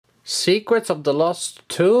Secrets of the Lost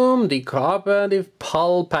Tomb, the cooperative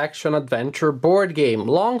pulp action adventure board game.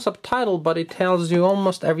 Long subtitle, but it tells you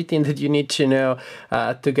almost everything that you need to know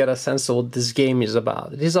to get a sense of what this game is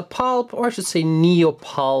about. It is a pulp, or I should say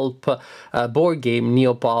neo-pulp board game,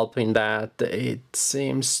 neo-pulp in that it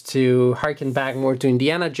seems to harken back more to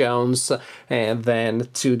Indiana Jones than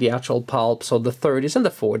to the actual pulps of the 30s and the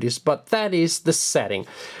 40s, but that is the setting.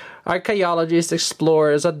 Archaeologists,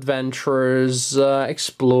 explorers, adventurers,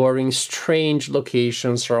 exploring strange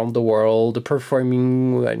locations around the world,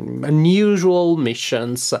 performing unusual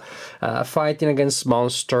missions, fighting against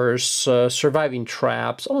monsters, surviving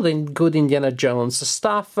traps, all the good Indiana Jones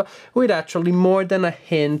stuff, with actually more than a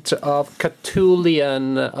hint of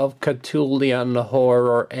Cthulhian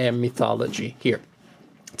horror and mythology here.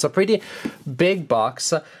 It's a pretty big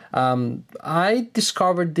box. I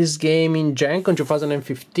discovered this game in Gen Con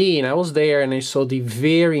 2015. I was there and I saw the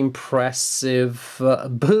very impressive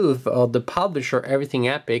booth of the publisher, Everything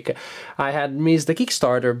Epic. I had missed the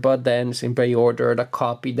Kickstarter, but then simply ordered a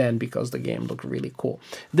copy then because the game looked really cool.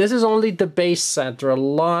 This is only the base set. There are a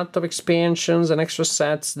lot of expansions and extra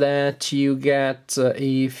sets that you get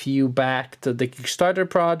if you backed the Kickstarter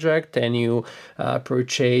project and you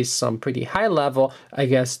purchase some pretty high level. I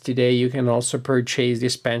guess today you can also purchase the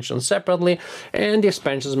expansion separately, and the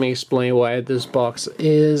expansions may explain why this box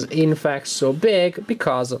is in fact so big,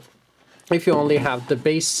 because if you only have the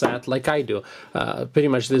base set like I do, pretty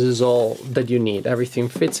much this is all that you need. Everything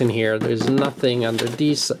fits in here. There's nothing under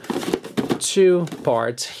these two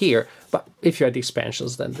parts here. But if you have the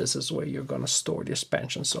expansions, then this is where you're gonna store the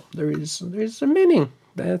expansion. So there is a meaning.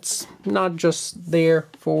 That's not just there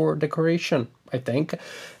for decoration, I think.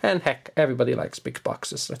 And heck, everybody likes big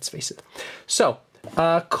boxes, let's face it. So,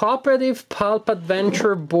 cooperative pulp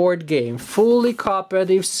adventure board game, fully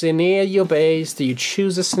cooperative, scenario based. You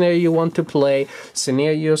choose a scenario you want to play.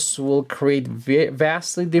 Scenarios will create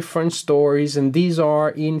vastly different stories, and these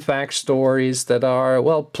are in fact stories that are,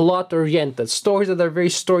 well, plot oriented, stories that are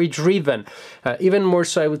very story driven. Even more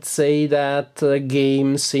so, I would say that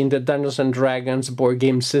games in the Dungeons and Dragons board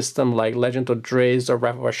game system like Legend of Drizzt or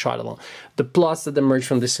Wrath of Ashadalon, the plots that emerge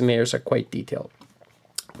from the scenarios are quite detailed.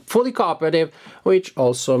 Fully cooperative, which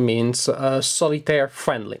also means solitaire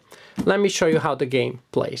friendly. Let me show you how the game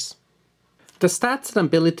plays. The stats and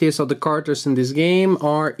abilities of the characters in this game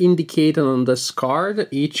are indicated on this card.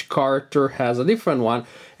 Each character has a different one,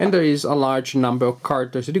 and there is a large number of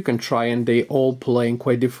characters that you can try, and they all play in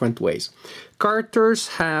quite different ways. Characters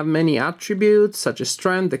have many attributes such as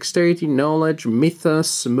strength, dexterity, knowledge,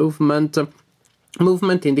 mythos, movement.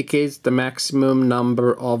 Movement indicates the maximum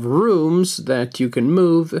number of rooms that you can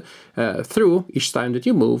move through each time that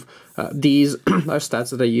you move. These are stats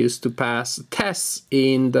that are used to pass tests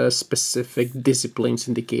in the specific disciplines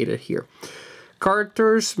indicated here.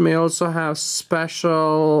 Characters may also have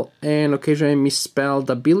special and occasionally misspelled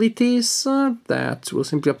abilities that will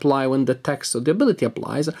simply apply when the text of the ability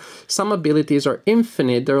applies. Some abilities are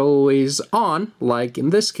infinite, they're always on, like in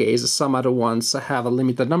this case. Some other ones have a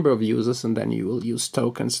limited number of uses, and then you will use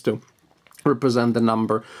tokens to represent the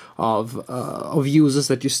number of uses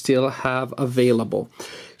that you still have available.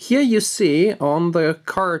 Here you see on the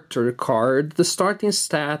character card the starting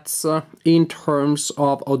stats in terms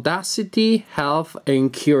of audacity, health,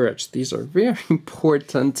 and courage. These are very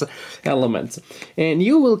important elements. And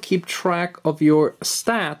you will keep track of your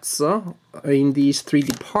stats in these three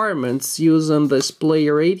departments using this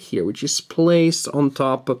player aid here, which is placed on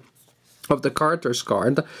top of the character's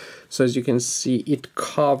card. So as you can see, it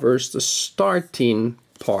covers the starting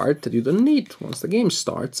part that you don't need once the game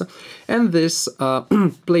starts. And this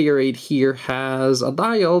player aid here has a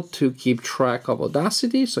dial to keep track of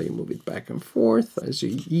audacity, so you move it back and forth as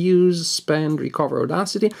you use, spend, recover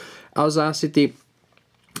audacity. Audacity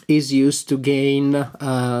is used to gain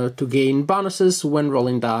bonuses when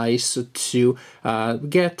rolling dice to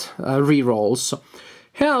get rerolls.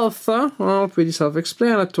 Health, well, pretty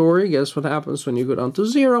self-explanatory. Guess what happens when you go down to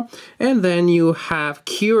 0. And then you have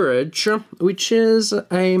courage, which is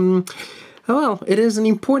well, it is an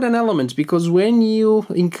important element, because when you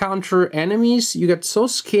encounter enemies, you get so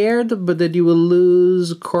scared, but that you will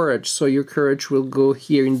lose courage. So your courage will go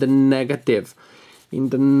here in the negative.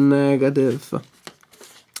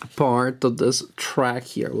 Part of this track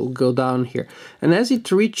here will go down here, and as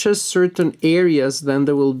it reaches certain areas, then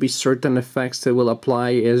there will be certain effects that will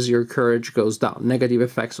apply as your courage goes down. Negative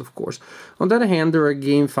effects, of course. On the other hand, there are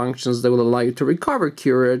game functions that will allow you to recover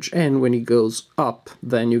courage, and when it goes up,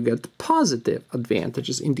 then you get positive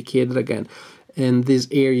advantages indicated again and this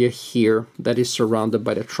area here that is surrounded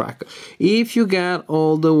by the track. If you get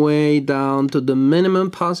all the way down to the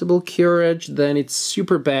minimum possible courage, then it's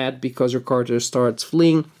super bad because your character starts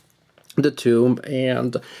fleeing the tomb,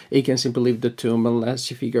 and it can simply leave the tomb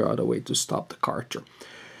unless you figure out a way to stop the character.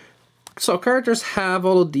 So characters have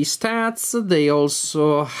all of these stats. They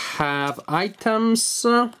also have items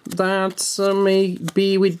that may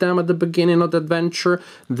be with them at the beginning of the adventure.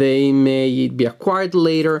 They may be acquired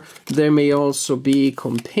later. There may also be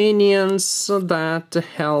companions that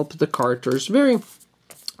help the characters.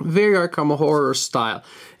 Very Arkham Horror style,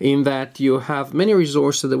 in that you have many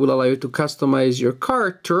resources that will allow you to customize your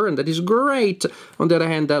character, and that is great. On the other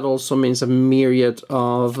hand, that also means a myriad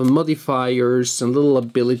of modifiers and little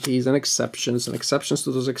abilities and exceptions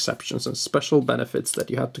to those exceptions and special benefits that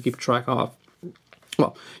you have to keep track of.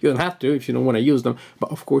 Well, you don't have to if you don't want to use them, but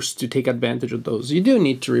of course, to take advantage of those, you do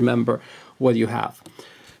need to remember what you have.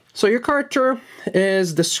 So your character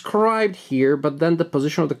is described here, but then the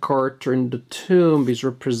position of the character in the tomb is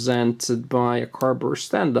represented by a cardboard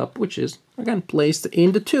stand-up, which is, again, placed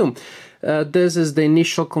in the tomb. This is the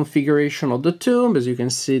initial configuration of the tomb. As you can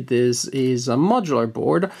see, this is a modular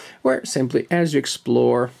board, where simply as you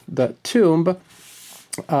explore the tomb,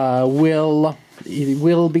 it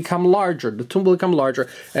will become larger. The tomb will become larger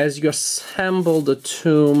as you assemble the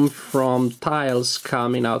tomb from tiles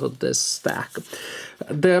coming out of this stack.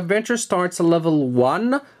 The adventure starts at level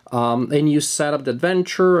 1, and you set up the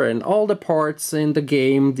adventure, and all the parts in the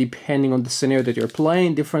game, depending on the scenario that you're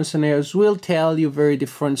playing, different scenarios will tell you very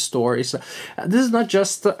different stories. This is not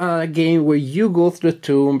just a game where you go through the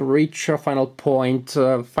tomb, reach a final point,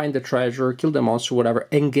 find the treasure, kill the monster, whatever,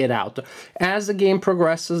 and get out. As the game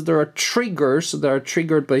progresses, there are triggers that are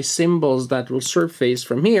triggered by symbols that will surface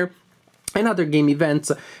from here, and other game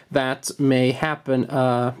events that may happen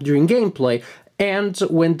during gameplay. And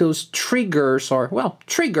when those triggers are, well,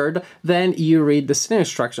 triggered, then you read the scenario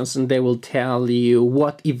instructions and they will tell you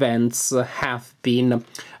what events have been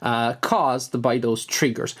caused by those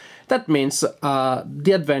triggers. That means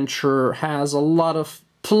the adventure has a lot of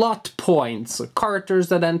plot points, characters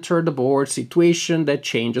that enter the board, situation that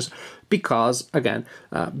changes, because, again,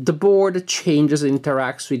 the board changes,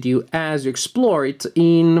 interacts with you as you explore it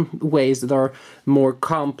in ways that are more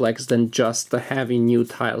complex than just having new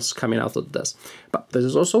tiles coming out of this. But this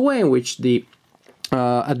is also a way in which the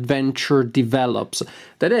adventure develops.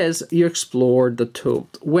 That is, you explore the tomb.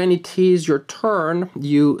 When it is your turn,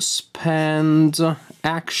 you spend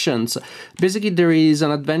actions. Basically, there is an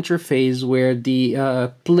adventure phase where the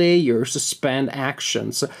players spend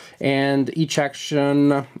actions, and each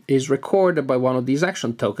action is recorded by one of these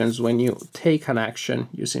action tokens. When you take an action,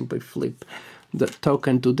 you simply flip the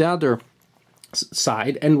token to the other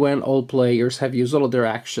side, and when all players have used all of their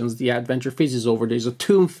actions, the adventure phase is over. There's a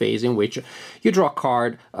tomb phase in which you draw a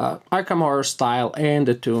card, Arkham Horror style, and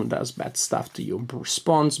the tomb does bad stuff to you.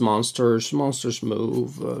 Spawns monsters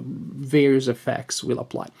move, various effects will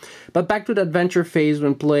apply. But back to the adventure phase,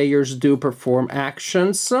 when players do perform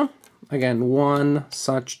actions. Again, one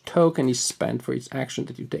such token is spent for each action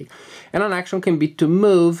that you take. And an action can be to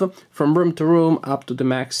move from room to room up to the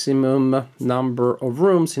maximum number of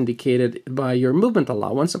rooms indicated by your movement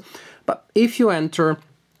allowance. But if you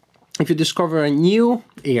discover a new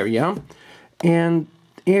area, and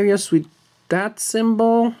areas with that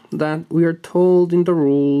symbol that we are told in the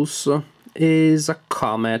rules is a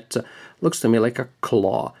comet, looks to me like a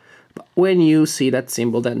claw. When you see that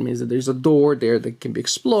symbol, that means that there's a door there that can be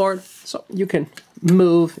explored, so you can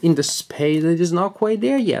move in the space that is not quite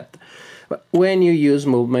there yet. But when you use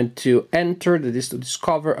movement to enter, that is to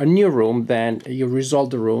discover a new room, then you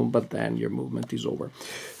resolve the room, but then your movement is over.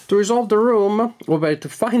 To resolve the room, or to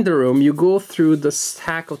find the room, you go through the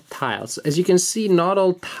stack of tiles. As you can see, not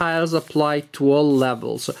all tiles apply to all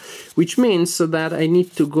levels, which means that I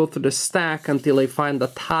need to go through the stack until I find a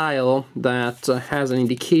tile that has an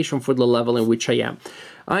indication for the level in which I am.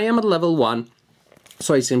 I am at level 1,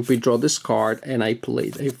 so I simply draw this card and I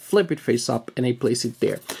flip it face up and I place it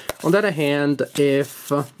there. On the other hand, if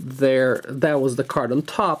that was the card on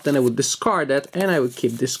top, then I would discard it and I would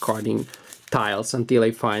keep discarding tiles until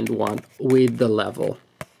I find one with the level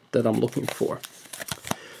that I'm looking for.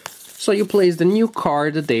 So you place the new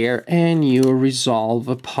card there and you resolve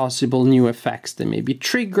possible new effects. There may be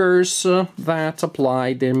triggers that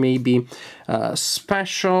apply, there may be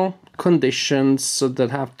special conditions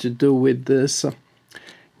that have to do with this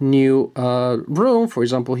new room. For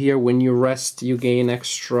example, here when you rest you gain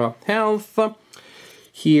extra health.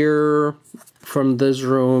 Here From this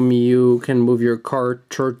room, you can move your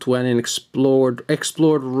character to an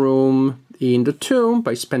explored room in the tomb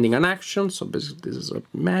by spending an action. So basically, this is a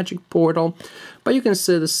magic portal. But you can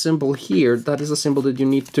see the symbol here. That is a symbol that you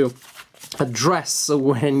need to address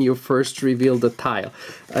when you first reveal the tile.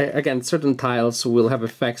 Again, certain tiles will have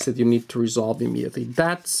effects that you need to resolve immediately.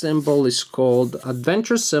 That symbol is called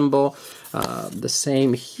adventure symbol. The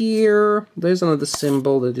same here. There's another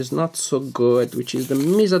symbol that is not so good, which is the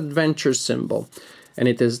misadventure symbol, and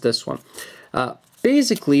it is this one.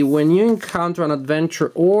 Basically, when you encounter an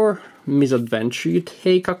adventure or misadventure, you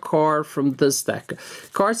take a card from this deck.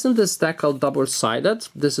 Cards in this deck are double-sided.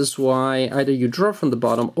 This is why either you draw from the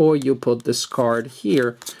bottom or you put this card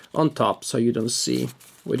here on top so you don't see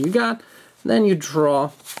what you got. Then you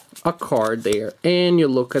draw a card there and you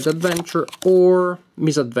look at adventure or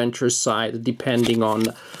misadventure side depending on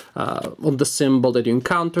the symbol that you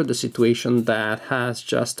encounter, the situation that has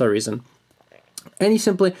just arisen. And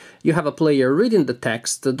you have a player reading the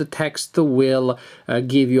text. The text will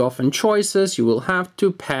give you often choices. You will have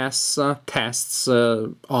to pass tests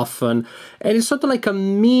often. And it's sort of like a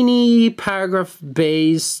mini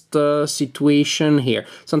paragraph-based situation here.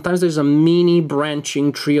 Sometimes there's a mini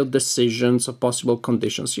branching tree of decisions of possible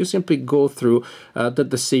conditions. You simply go through the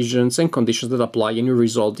decisions and conditions that apply and you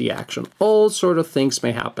resolve the action. All sort of things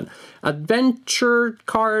may happen. Adventure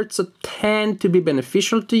cards tend to be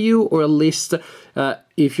beneficial to you, or at least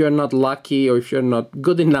if you're not lucky or if you're not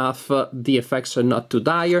good enough, the effects are not too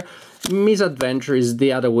dire. Misadventure is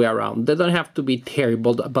the other way around. They don't have to be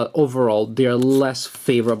terrible, but overall they are less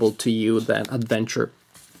favorable to you than adventure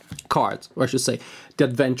cards, or I should say the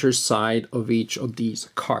adventure side of each of these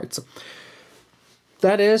cards.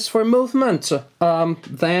 That is for movement.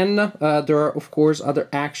 Then there are, of course, other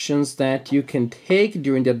actions that you can take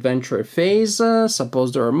during the adventure phase.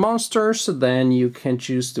 Suppose there are monsters, then you can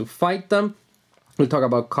choose to fight them. We'll talk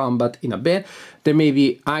about combat in a bit. There may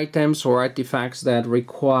be items or artifacts that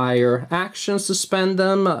require actions to spend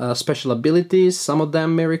them, special abilities, some of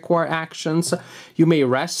them may require actions. You may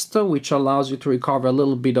rest, which allows you to recover a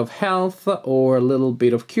little bit of health, or a little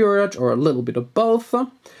bit of courage, or a little bit of both.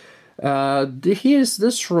 Here's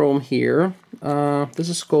this room here. This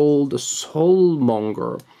is called the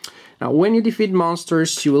Soulmonger. Now, when you defeat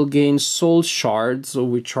monsters, you will gain soul shards,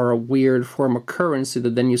 which are a weird form of currency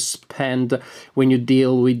that then you spend when you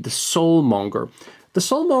deal with the Soulmonger. The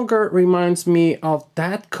Soulmonger reminds me of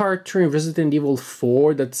that cartoon in Resident Evil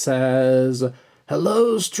 4 that says,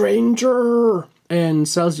 "Hello, stranger," and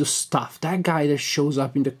sells you stuff. That guy that shows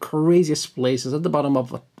up in the craziest places at the bottom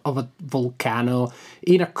of a volcano,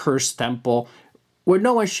 in a cursed temple, where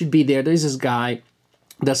no one should be there. There's this guy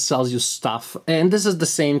that sells you stuff, and this is the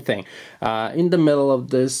same thing. In the middle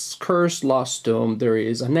of this cursed lost tomb, there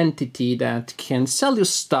is an entity that can sell you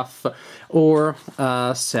stuff or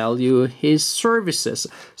sell you his services.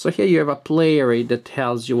 So here you have a player that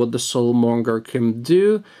tells you what the Soulmonger can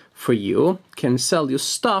do for you, can sell you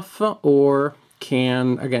stuff, or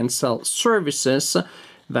can, again, sell services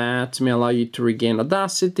that may allow you to regain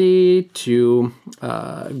audacity, to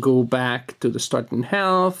go back to the starting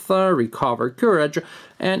health, recover courage,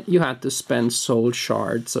 and you had to spend soul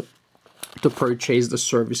shards to purchase the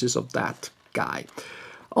services of that guy.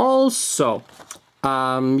 Also,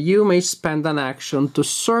 you may spend an action to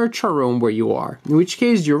search a room where you are, in which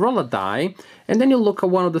case you roll a die, and then you look at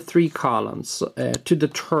one of the three columns to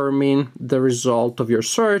determine the result of your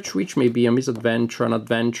search, which may be a misadventure, an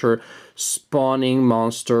adventure, spawning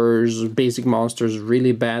monsters, basic monsters,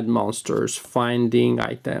 really bad monsters, finding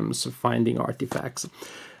items, finding artifacts.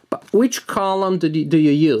 But which column do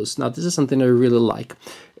you use? Now, this is something I really like.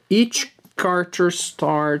 Each character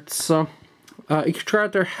starts... each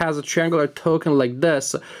character has a triangular token like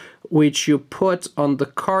this, which you put on the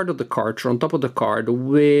card of the character, on top of the card,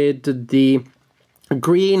 with the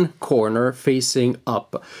green corner facing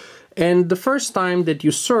up. And the first time that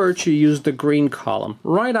you search, you use the green column.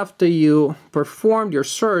 Right after you performed your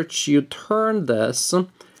search, you turn this,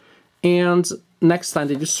 and next time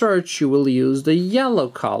that you search, you will use the yellow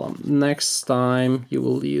column. Next time, you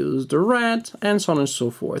will use the red, and so on and so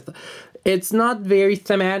forth. It's not very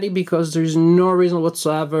thematic because there's no reason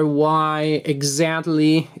whatsoever why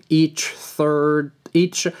exactly each third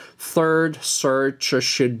search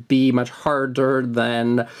should be much harder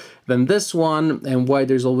than this one, and why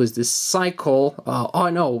there's always this cycle. Oh, I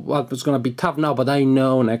know, well, it's going to be tough now, but I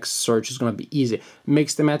know next search is going to be easy.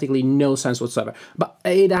 Makes thematically no sense whatsoever. But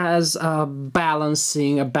it has a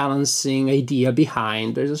balancing idea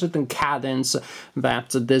behind. There's a certain cadence that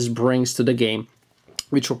this brings to the game,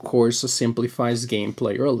 which of course simplifies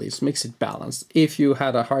gameplay, or at least makes it balanced. If you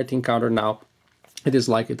had a hard encounter now, it is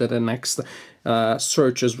likely that the next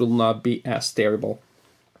searches will not be as terrible.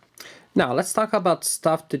 Now, let's talk about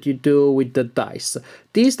stuff that you do with the dice.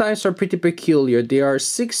 These dice are pretty peculiar. They are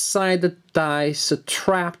 6-sided dice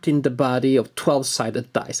trapped in the body of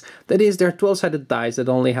 12-sided dice. That is, they're 12-sided dice that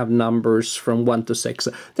only have numbers from 1 to 6.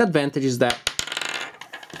 The advantage is that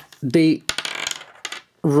they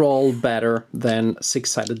roll better than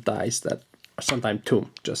 6-sided dice that sometimes 2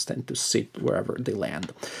 just tend to sit wherever they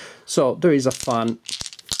land. So there is a fun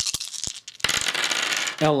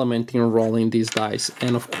element in rolling these dice,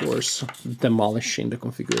 and of course demolishing the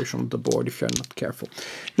configuration of the board if you're not careful.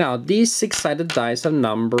 Now, these 6-sided dice have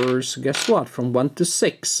numbers, guess what, from 1 to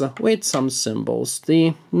 6 with some symbols.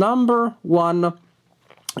 The number 1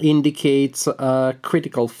 indicates a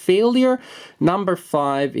critical failure, number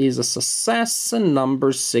 5 is a success, and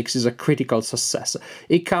number 6 is a critical success.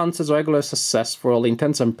 It counts as a regular success for all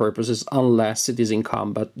intents and purposes unless it is in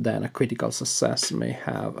combat, then a critical success may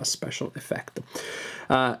have a special effect.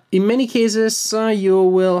 In many cases, you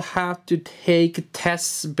will have to take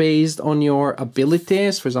tests based on your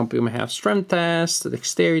abilities. For example, you may have strength tests,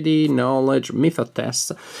 dexterity, knowledge, method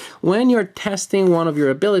tests. When you're testing one of your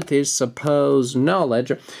abilities, suppose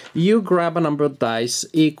knowledge, you grab a number of dice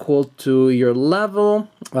equal to your level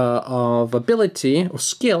of ability or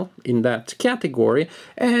skill in that category,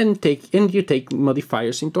 and you take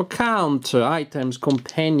modifiers into account. Items,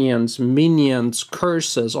 companions, minions,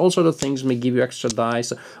 curses, all sort of things may give you extra dice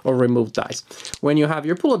or remove dice. When you have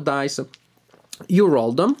your pool of dice, you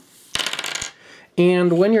roll them,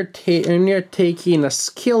 and when you're taking a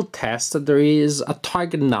skill test, there is a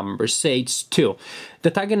target number, say it's 2. The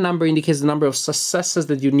target number indicates the number of successes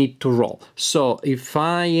that you need to roll. So if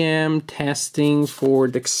I am testing for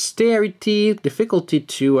dexterity, difficulty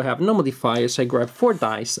 2, I have no modifiers, I grab 4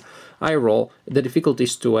 dice, I roll, the difficulty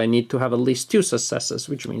is 2, I need to have at least 2 successes,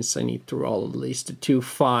 which means I need to roll at least 2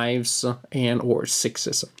 5s and or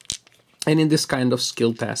 6s. And in this kind of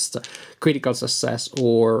skill test, critical success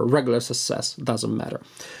or regular success doesn't matter.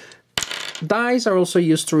 Dice are also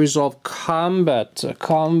used to resolve combat.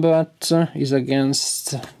 Combat is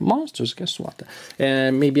against monsters, guess what?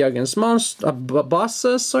 Maybe against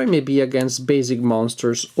bosses, or maybe against basic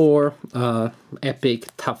monsters or epic,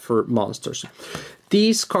 tougher monsters.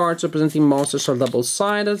 These cards representing monsters are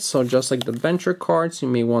double-sided, so just like the adventure cards, you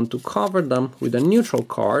may want to cover them with a neutral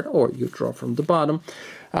card, or you draw from the bottom.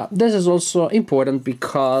 This is also important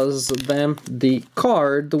because then the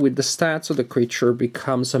card with the stats of the creature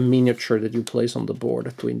becomes a miniature that you place on the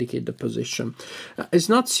board to indicate the position. It's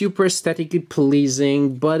not super aesthetically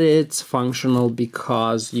pleasing, but it's functional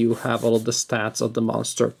because you have all of the stats of the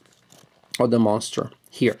monster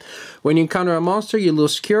here. When you encounter a monster, you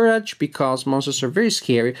lose courage because monsters are very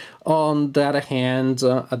scary. On the other hand,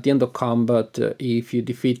 at the end of combat, if you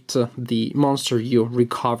defeat the monster, you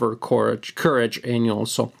recover courage, and you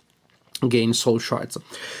also gain soul shards.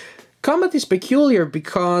 Combat is peculiar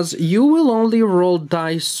because you will only roll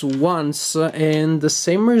dice once, and the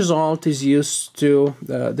same result is used to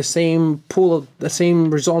the same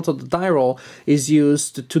result of the die roll is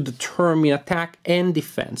used to determine attack and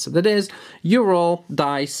defense. That is, you roll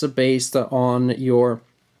dice based on your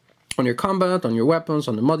combat, on your weapons,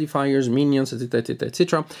 on the modifiers, minions, etc.,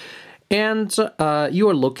 etc. And you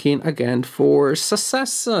are looking again for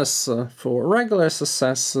successes, for regular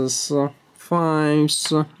successes,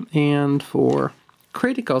 5s, and for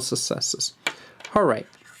critical successes. All right.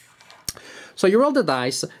 So you roll the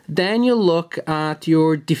dice, then you look at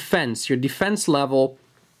your defense level,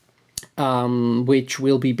 which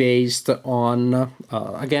will be based on,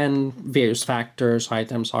 again, various factors,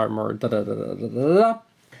 items, armor,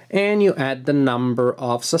 and you add the number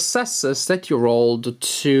of successes that you rolled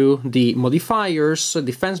to the modifiers,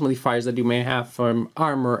 defense modifiers that you may have from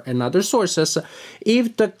armor and other sources.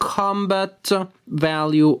 If the combat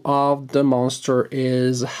value of the monster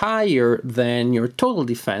is higher than your total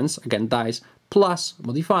defense, again, dice plus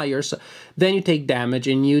modifiers, then you take damage,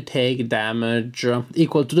 and you take damage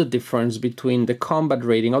equal to the difference between the combat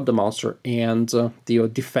rating of the monster and your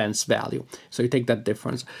defense value. So you take that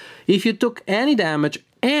difference. If you took any damage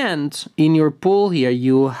and in your pool here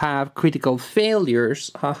you have critical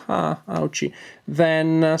failures, ouchie,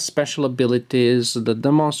 then special abilities that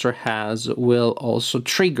the monster has will also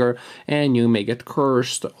trigger, and you may get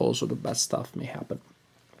cursed. Also, the bad stuff may happen.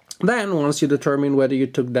 Then, once you determine whether you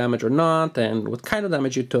took damage or not and what kind of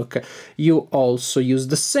damage you took, you also use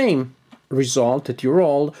the same result that you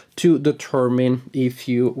rolled to determine if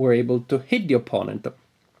you were able to hit the opponent.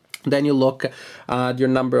 Then you look at your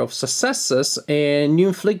number of successes and you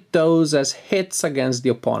inflict those as hits against the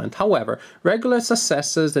opponent. However, regular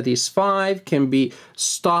successes, that is 5, can be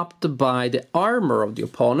stopped by the armor of the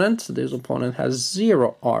opponent. This opponent has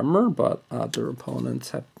 0 armor, but other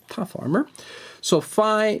opponents have tough armor. So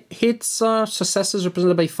 5 hits, successes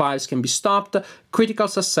represented by 5s can be stopped. Critical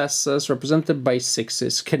successes represented by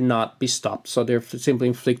 6s cannot be stopped. So they're simply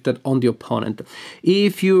inflicted on the opponent.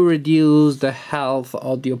 If you reduce the health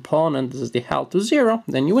of the opponent, this is the health, to 0,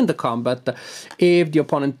 then you win the combat. If the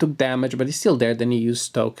opponent took damage but is still there, then you use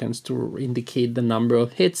tokens to indicate the number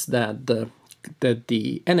of hits that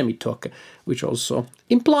the enemy took, which also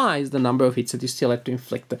implies the number of hits that you still have to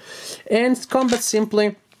inflict. And combat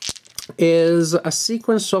simply is a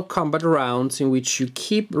sequence of combat rounds in which you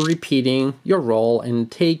keep repeating your roll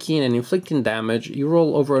and taking and inflicting damage. You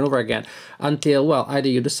roll over and over again until, well, either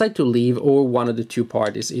you decide to leave or one of the two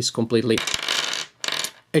parties is completely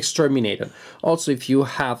exterminated. Also, if you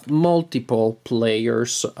have multiple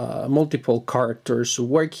players, multiple characters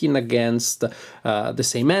working against the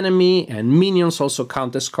same enemy, and minions also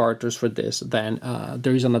count as characters for this, then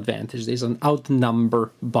there is an advantage. There's an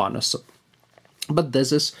outnumber bonus. But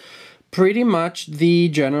this is pretty much the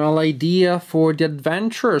general idea for the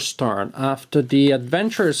adventurer's turn. After the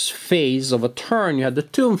adventurer's phase of a turn, you have the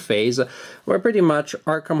tomb phase, where pretty much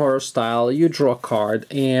Arkham Horror style, you draw a card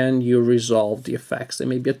and you resolve the effects. There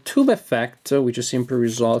may be a tomb effect, which is simply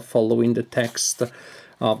resolved following the text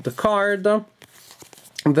of the card.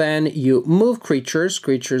 Then you move creatures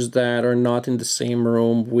that are not in the same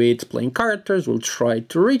room with playing characters will try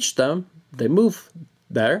to reach them. They move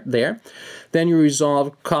there. Then you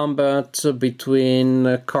resolve combat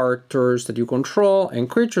between characters that you control and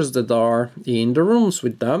creatures that are in the rooms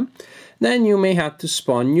with them. Then you may have to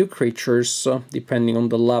spawn new creatures depending on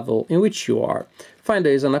the level in which you are. Finally,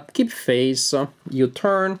 there is an upkeep phase. You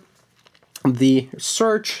turn the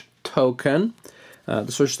search token.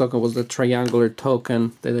 The search token was the triangular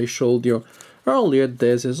token that I showed you earlier.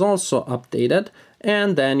 This is also updated.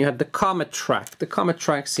 And then you have the Comet Track. The Comet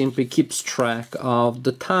Track simply keeps track of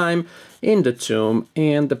the time in the tomb,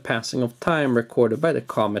 and the passing of time recorded by the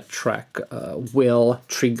Comet Track will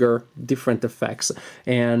trigger different effects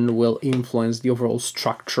and will influence the overall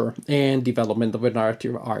structure and development of a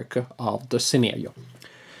narrative arc of the scenario.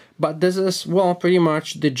 But this is, well, pretty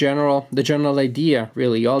much the general idea,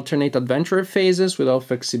 really. You alternate adventure phases without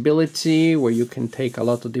flexibility, where you can take a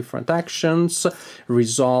lot of different actions,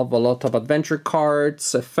 resolve a lot of adventure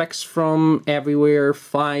cards, effects from everywhere,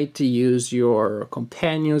 fight, use your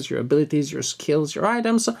companions, your abilities, your skills, your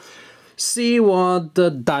items, see what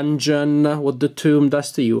the dungeon, what the tomb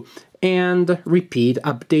does to you, and repeat,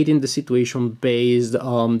 updating the situation based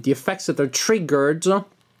on the effects that are triggered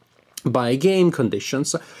by game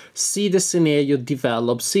conditions. See the scenario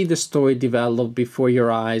develop, see the story develop before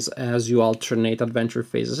your eyes as you alternate adventure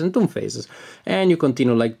phases and tomb phases. And you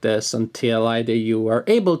continue like this until either you are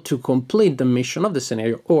able to complete the mission of the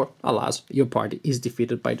scenario or, alas, your party is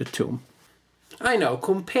defeated by the tomb. I know,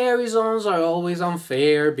 comparisons are always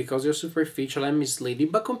unfair because they're superficial and misleading,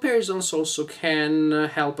 but comparisons also can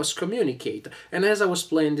help us communicate. And as I was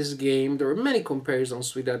playing this game, there were many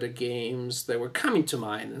comparisons with other games that were coming to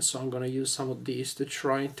mind, and so I'm going to use some of these to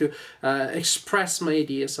try to express my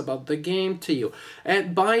ideas about the game to you.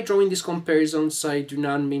 And by drawing these comparisons, I do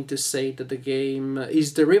not mean to say that the game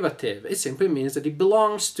is derivative. It simply means that it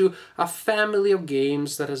belongs to a family of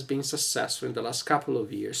games that has been successful in the last couple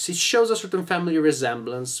of years. It shows a certain family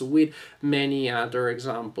resemblance with many other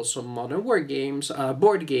examples of modern board games,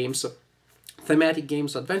 thematic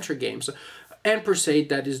games, adventure games. And per se,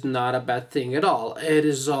 that is not a bad thing at all. It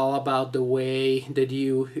is all about the way that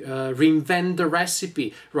you reinvent the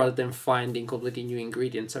recipe rather than finding completely new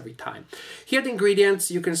ingredients every time. Here the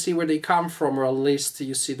ingredients, you can see where they come from, or at least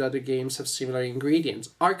you see that the games have similar ingredients.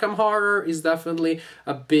 Arkham Horror is definitely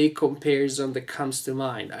a big comparison that comes to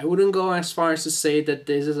mind. I wouldn't go as far as to say that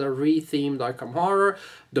this is a rethemed Arkham Horror.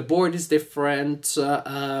 The board is different,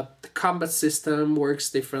 the combat system works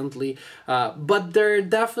differently, but there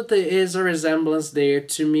definitely is a resemblance there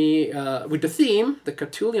to me with the theme. The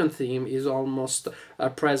Cthulhian theme is almost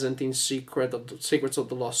present in Secrets of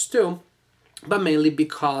the Lost Tomb, but mainly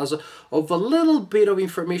because of a little bit of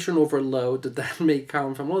information overload that may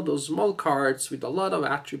come from all those small cards with a lot of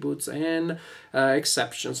attributes and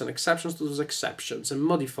exceptions to those exceptions and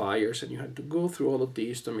modifiers, and you have to go through all of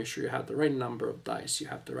these to make sure you have the right number of dice, you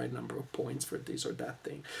have the right number of points for this or that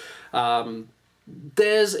thing.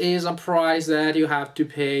 This is a price that you have to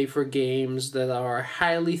pay for games that are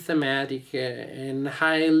highly thematic and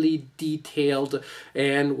highly detailed,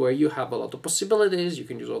 and where you have a lot of possibilities. You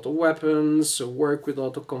can use a lot of weapons, work with a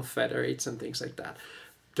lot of confederates and things like that.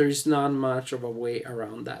 There's not much of a way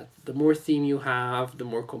around that. The more theme you have, the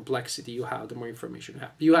more complexity you have, the more information you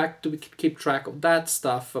have. You have to keep track of that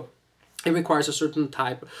stuff. It requires a certain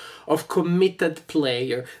type of committed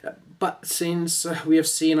player. But since we have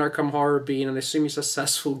seen Arkham Horror being an extremely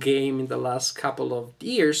successful game in the last couple of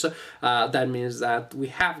years, that means that we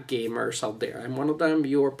have gamers out there. I'm one of them,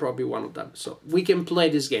 you're probably one of them. So we can play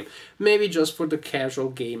this game. Maybe just for the casual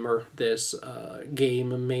gamer, this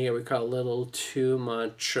game may require a little too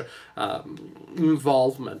much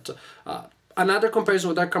involvement. Another comparison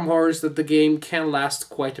with Arkham Horror is that the game can last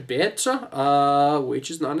quite a bit,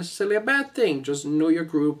 which is not necessarily a bad thing. Just know your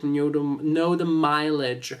group, know the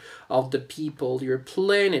mileage of the people you're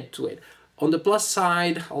playing it with. On the plus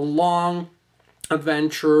side, a long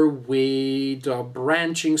adventure with a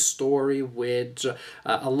branching story with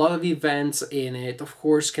a lot of events in it, of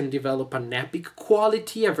course, can develop an epic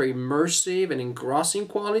quality, a very immersive and engrossing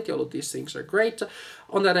quality. All of these things are great.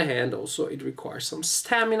 On the other hand, also it requires some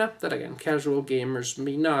stamina that, again, casual gamers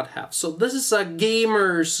may not have. So this is a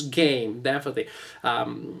gamer's game, definitely.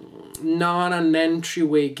 Not an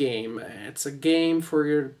entryway game. It's a game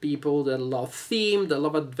for people that love theme, that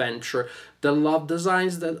love adventure, that love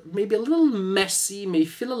designs that may be a little messy, may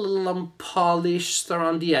feel a little unpolished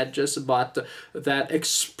around the edges, but that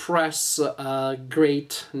express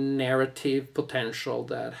great narrative potential,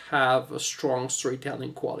 that have a strong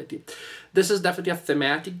storytelling quality. This is definitely a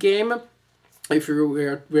thematic game. If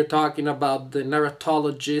we're talking about the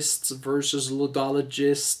narratologists versus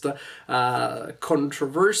ludologist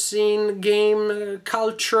controversy in game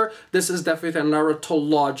culture, this is definitely a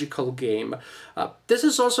narratological game. This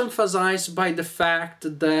is also emphasized by the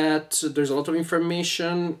fact that there's a lot of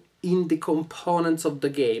information in the components of the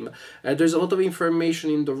game. There's a lot of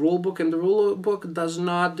information in the rulebook, and the rulebook does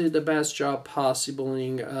not do the best job possible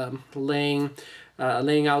in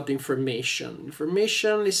laying out the information.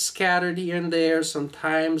 Information is scattered here and there.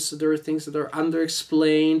 Sometimes there are things that are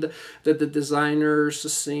underexplained that the designers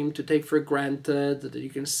seem to take for granted, that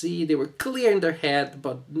you can see they were clear in their head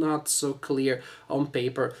but not so clear on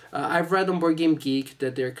paper. I've read on Board Game Geek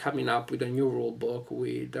that they're coming up with a new rule book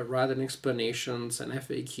with rather than explanations and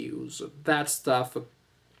FAQs. That stuff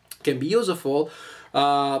can be useful,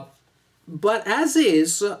 but as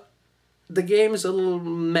is, the game is a little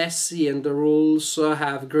messy and the rules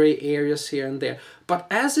have gray areas here and there. But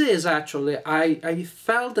as is, actually, I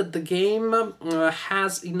felt that the game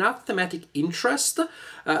has enough thematic interest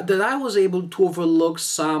that I was able to overlook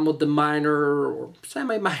some of the minor or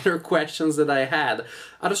semi-minor questions that I had.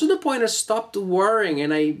 At a certain point, I stopped worrying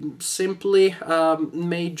and I simply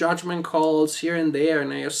made judgment calls here and there,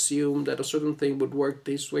 and I assumed that a certain thing would work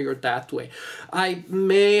this way or that way. I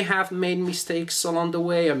may have made mistakes along the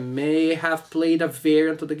way. I may have played a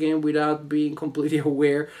variant of the game without being completely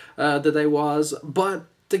aware that I was, but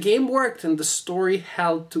the game worked and the story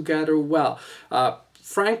held together well.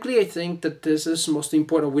 Frankly, I think that this is most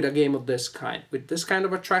important with a game of this kind. With this kind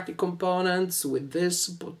of attractive components, with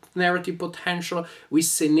this narrative potential, with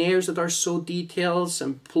scenarios that are so detailed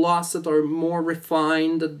and plots that are more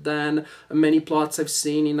refined than many plots I've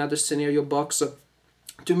seen in other scenario books.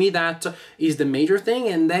 To me, that is the major thing.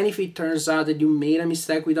 And then if it turns out that you made a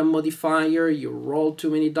mistake with a modifier, you rolled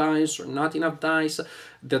too many dice or not enough dice,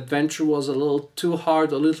 the adventure was a little too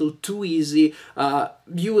hard, a little too easy,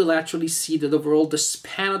 you will actually see that overall the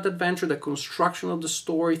span of the adventure, the construction of the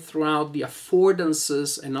story throughout, the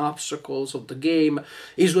affordances and obstacles of the game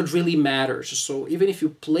is what really matters. So even if you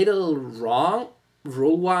played a little wrong,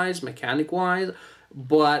 rule-wise, mechanic-wise,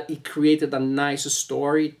 but it created a nice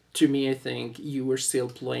story, to me, I think you were still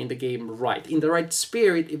playing the game right, in the right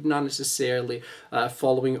spirit, if not necessarily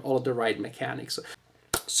following all of the right mechanics.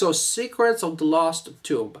 So, Secrets of the Lost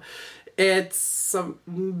Tomb. It's a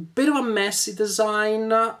bit of a messy design,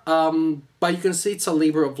 but you can see it's a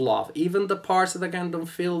labor of love. Even the parts that, again, don't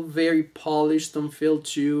feel very polished, don't feel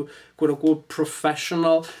too, quote-unquote,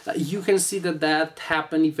 professional, you can see that that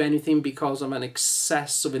happened, if anything, because of an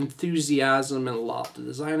excess of enthusiasm and love. The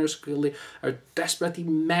designers clearly are desperately,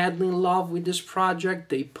 madly in love with this project.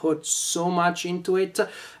 They put so much into it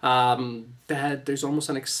that there's almost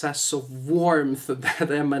an excess of warmth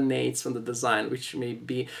that emanates from the design, which may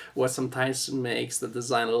be what sometimes makes the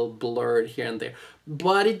design a little blurred here and there.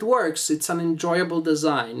 But it works. It's an enjoyable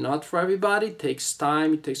design. Not for everybody. It takes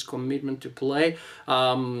time. It takes commitment to play.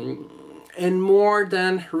 And more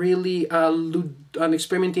than really an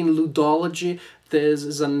experiment in ludology, this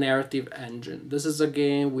is a narrative engine. This is a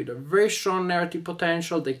game with a very strong narrative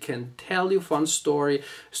potential that can tell you fun stories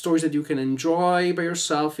that you can enjoy by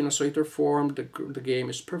yourself in a solitaire form. The game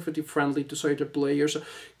is perfectly friendly to solitaire players,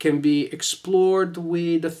 can be explored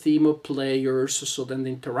with a team of players, so then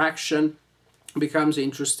the interaction becomes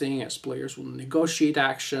interesting as players will negotiate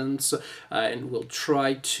actions and will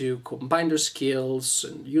try to combine their skills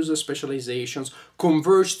and use their specializations,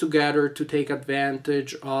 converge together to take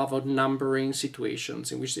advantage of outnumbering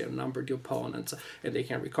situations in which they outnumber the opponents and they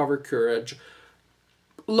can recover courage.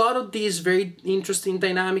 A lot of these very interesting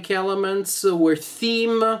dynamic elements where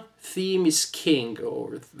theme is king,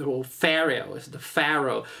 or the pharaoh is the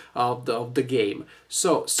pharaoh of the game.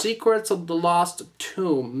 So Secrets of the Lost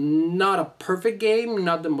Tomb, not a perfect game,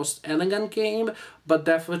 not the most elegant game, but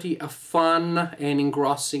definitely a fun and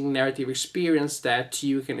engrossing narrative experience that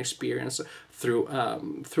you can experience through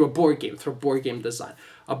a board game design.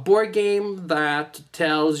 A board game that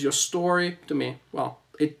tells your story, to me, well,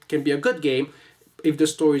 it can be a good game if the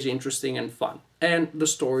story is interesting and fun. And the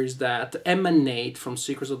stories that emanate from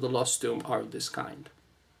Secrets of the Lost Tomb are of this kind.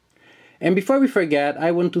 And before we forget,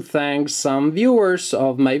 I want to thank some viewers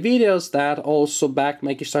of my videos that also backed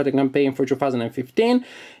my Kickstarter campaign for 2015.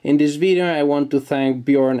 In this video, I want to thank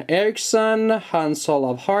Bjorn Eriksson, Hans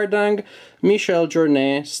Olav Hardang, Michel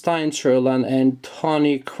Journet, Stein Sherland, and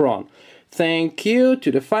Tony Kron. Thank you to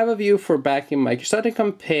the 5 of you for backing my Kickstarter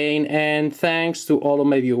campaign, and thanks to all of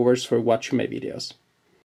my viewers for watching my videos.